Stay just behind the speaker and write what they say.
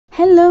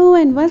Hello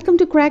and welcome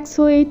to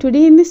Craxoid.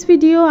 Today in this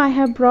video I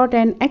have brought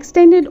an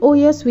extended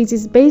OS which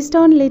is based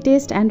on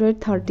latest Android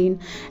 13,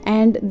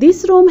 and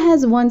this ROM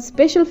has one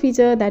special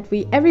feature that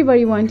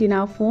everybody want in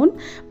our phone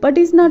but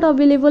is not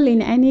available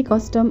in any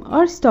custom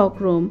or stock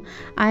ROM.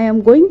 I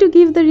am going to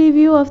give the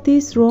review of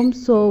this ROM,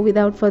 so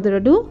without further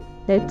ado,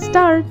 let's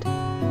start.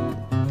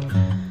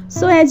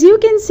 So as you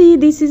can see,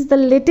 this is the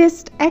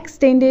latest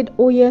extended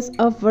OS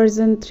of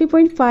version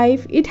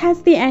 3.5. It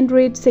has the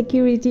Android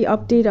security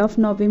update of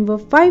November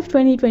 5,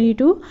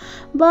 2022,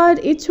 but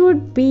it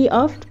should be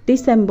of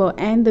December,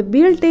 and the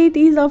build date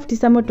is of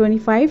December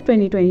 25,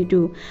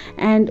 2022,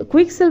 and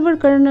Quicksilver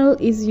kernel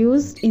is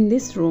used in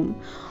this ROM.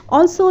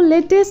 Also,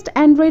 latest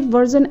Android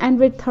version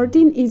Android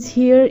 13 is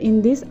here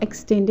in this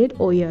extended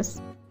OS.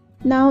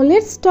 Now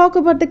let's talk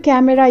about the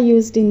camera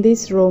used in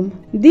this ROM.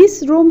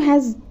 This ROM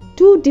has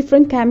two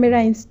different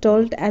camera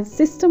installed as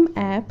system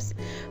apps.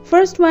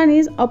 First one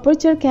is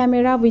aperture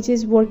camera, which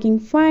is working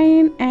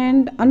fine,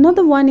 and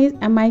another one is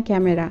MI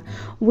camera,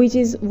 which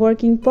is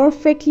working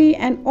perfectly,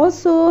 and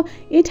also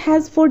it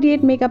has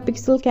 48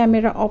 megapixel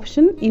camera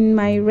option in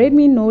my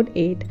Redmi Note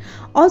 8.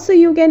 Also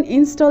you can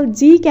install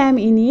Gcam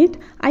in it.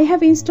 I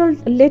have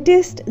installed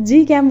latest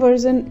Gcam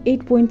version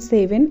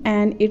 8.7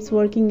 and it's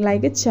working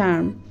like a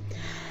charm.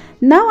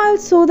 Now I'll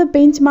show the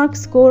benchmark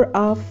score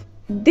of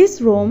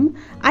this ROM.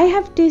 I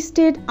have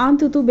tested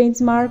Antutu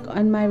benchmark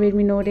on my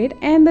Redmi Note 8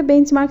 and the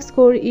benchmark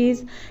score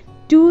is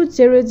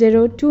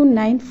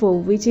 200294,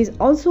 which is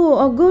also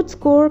a good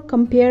score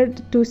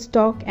compared to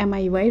stock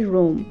MIUI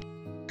ROM.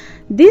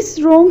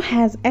 This ROM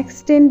has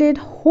extended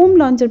home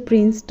launcher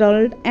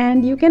pre-installed,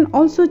 and you can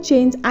also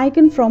change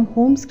icon from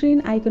home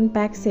screen icon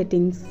pack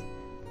settings.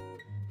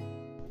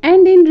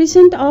 And in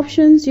recent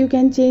options, you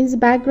can change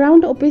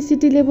background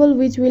opacity level,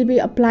 which will be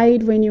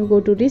applied when you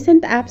go to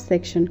recent apps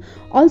section.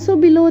 Also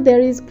below there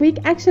is quick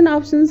action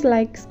options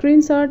like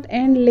screenshot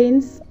and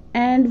lens,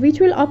 and which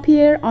will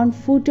appear on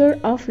footer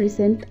of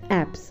recent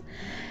apps.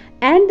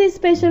 And this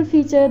special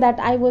feature that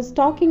I was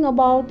talking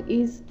about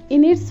is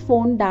in its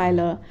phone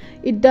dialer.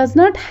 It does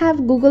not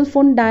have Google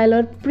phone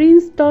dialer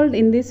pre-installed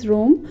in this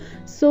ROM,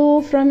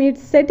 so from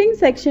its settings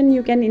section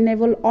you can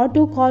enable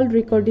auto call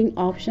recording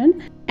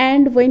option,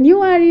 and when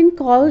you are in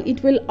call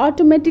it will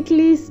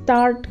automatically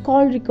start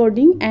call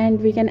recording,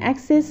 and we can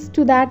access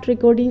to that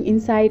recording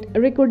inside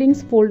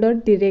recordings folder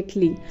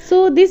directly.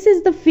 So this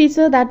is the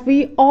feature that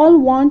we all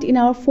want in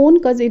our phone,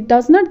 because it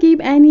does not give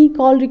any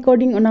call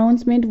recording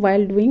announcement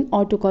while doing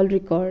auto call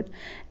record.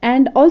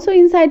 And also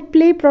inside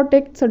Play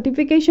Protect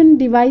certification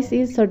device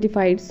is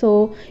certified,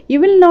 so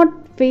you will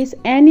not face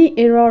any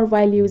error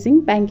while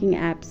using banking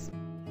apps.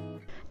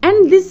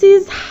 And this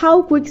is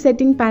how quick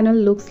setting panel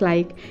looks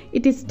like.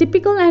 It is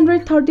typical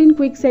Android 13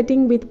 quick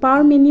setting with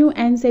power menu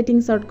and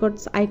setting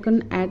shortcuts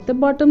icon at the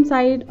bottom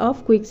side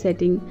of quick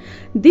setting.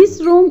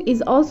 This ROM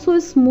is also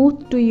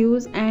smooth to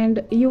use,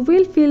 and you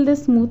will feel the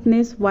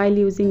smoothness while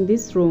using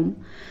this ROM.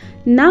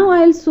 Now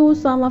I'll show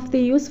some of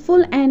the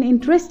useful and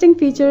interesting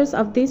features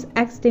of this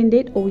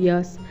extended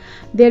OS.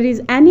 There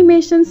is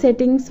animation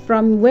settings,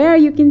 from where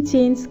you can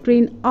change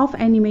screen off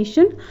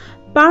animation,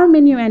 power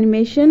menu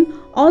animation,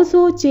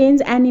 also change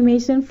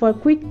animation for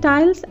quick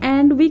tiles,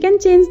 and we can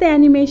change the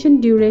animation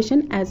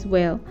duration as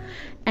well.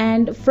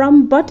 And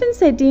from button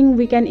setting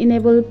we can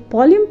enable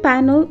volume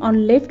panel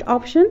on left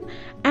option,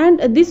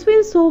 and this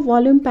will show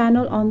volume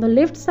panel on the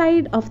left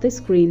side of the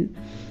screen.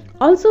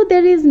 Also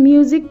there is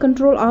music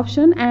control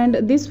option, and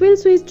this will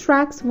switch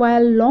tracks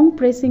while long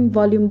pressing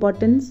volume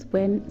buttons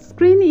when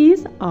screen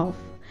is off.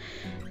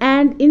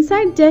 And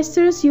inside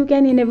gestures you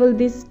can enable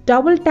this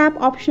double tap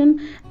option,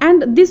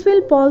 and this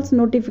will pulse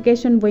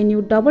notification when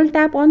you double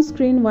tap on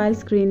screen while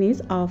screen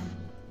is off.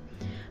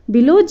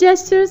 Below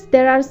gestures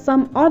there are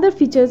some other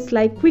features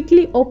like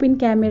quickly open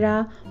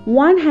camera,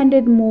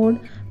 one-handed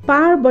mode,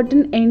 power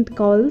button end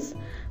calls,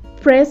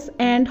 press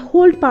and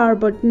hold power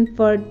button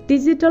for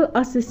digital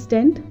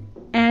assistant,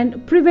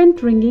 and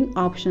prevent ringing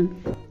option.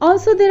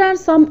 Also there are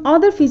some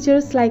other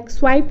features like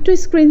swipe to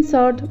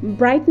screenshot,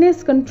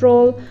 brightness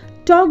control,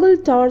 toggle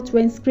torch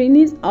when screen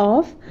is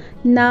off.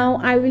 Now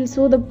I will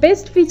show the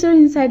best feature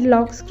inside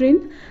lock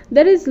screen.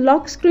 There is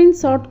lock screen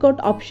shortcut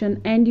option,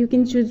 and you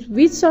can choose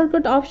which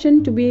shortcut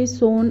option to be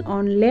shown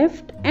on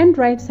left and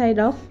right side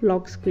of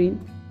lock screen.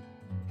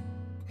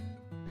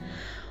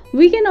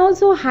 We can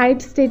also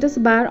hide status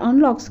bar on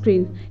lock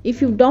screen.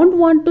 If you don't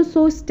want to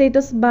show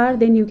status bar,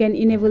 then you can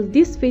enable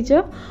this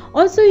feature.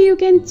 Also you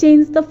can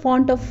change the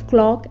font of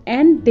clock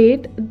and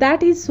date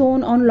that is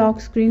shown on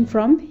lock screen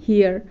from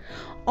here.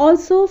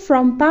 Also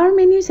from power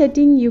menu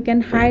setting you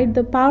can hide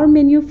the power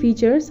menu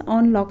features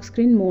on lock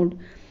screen mode.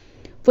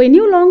 When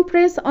you long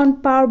press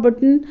on power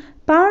button,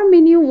 power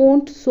menu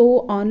won't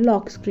show on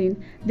lock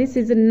screen. This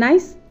is a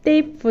nice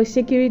step for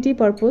security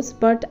purpose,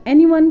 but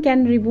anyone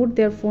can reboot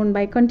their phone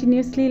by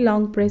continuously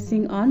long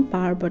pressing on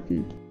power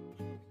button.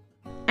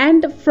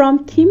 And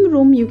from theme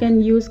room you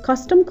can use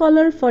custom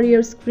color for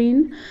your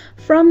screen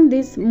from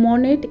this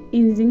Monet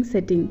engine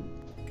setting.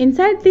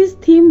 Inside this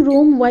theme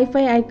room,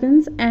 Wi-Fi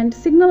icons and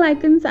signal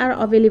icons are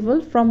available,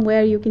 from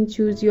where you can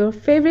choose your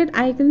favorite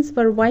icons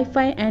for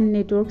Wi-Fi and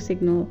network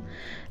signal.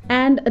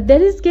 And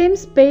there is game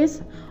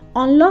space.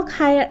 Unlock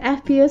higher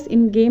FPS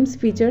in games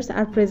features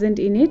are present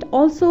in it.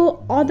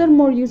 Also, other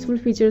more useful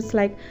features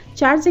like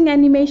charging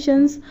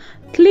animations,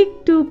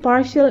 click to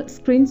partial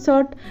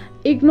screenshot,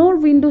 ignore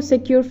window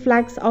secure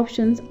flags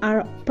options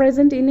are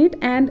present in it,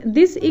 and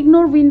this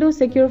ignore window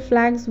secure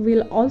flags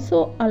will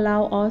also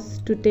allow us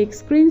to take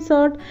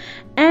screenshot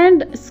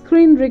and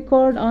screen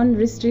record on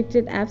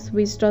restricted apps,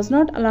 which does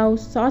not allow,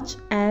 such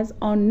as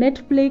on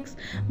Netflix,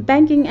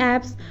 banking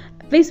apps,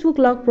 Facebook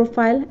lock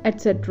profile,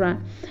 etc.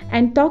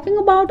 And talking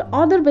about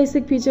other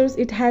basic features,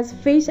 it has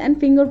face and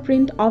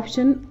fingerprint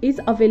option is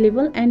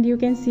available, and you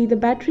can see the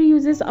battery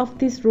uses of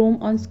this ROM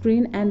on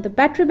screen, and the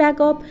battery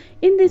backup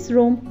in this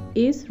ROM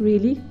is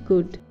really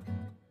good.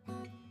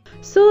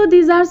 So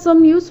these are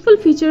some useful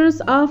features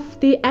of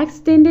the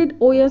Xtended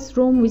OS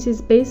ROM, which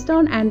is based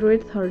on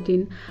Android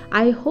 13.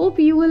 I hope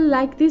you will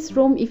like this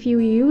ROM if you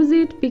use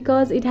it,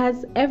 because it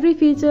has every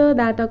feature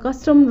that a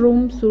custom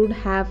ROM should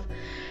have,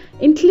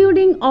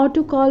 including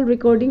auto call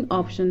recording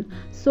option.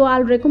 So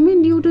I'll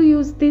recommend you to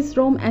use this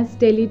ROM as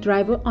daily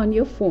driver on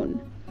your phone.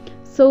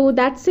 So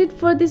that's it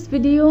for this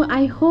video.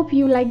 I hope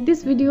you like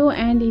this video,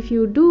 and if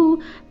you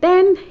do,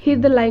 then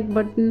hit the like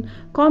button,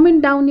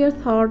 comment down your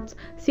thoughts,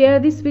 share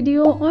this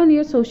video on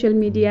your social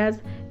medias,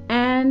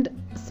 and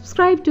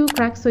subscribe to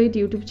Craxoid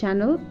YouTube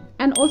channel,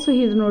 and also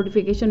hit the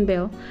notification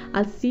bell.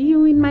 I'll see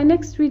you in my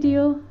next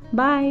video.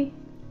 Bye.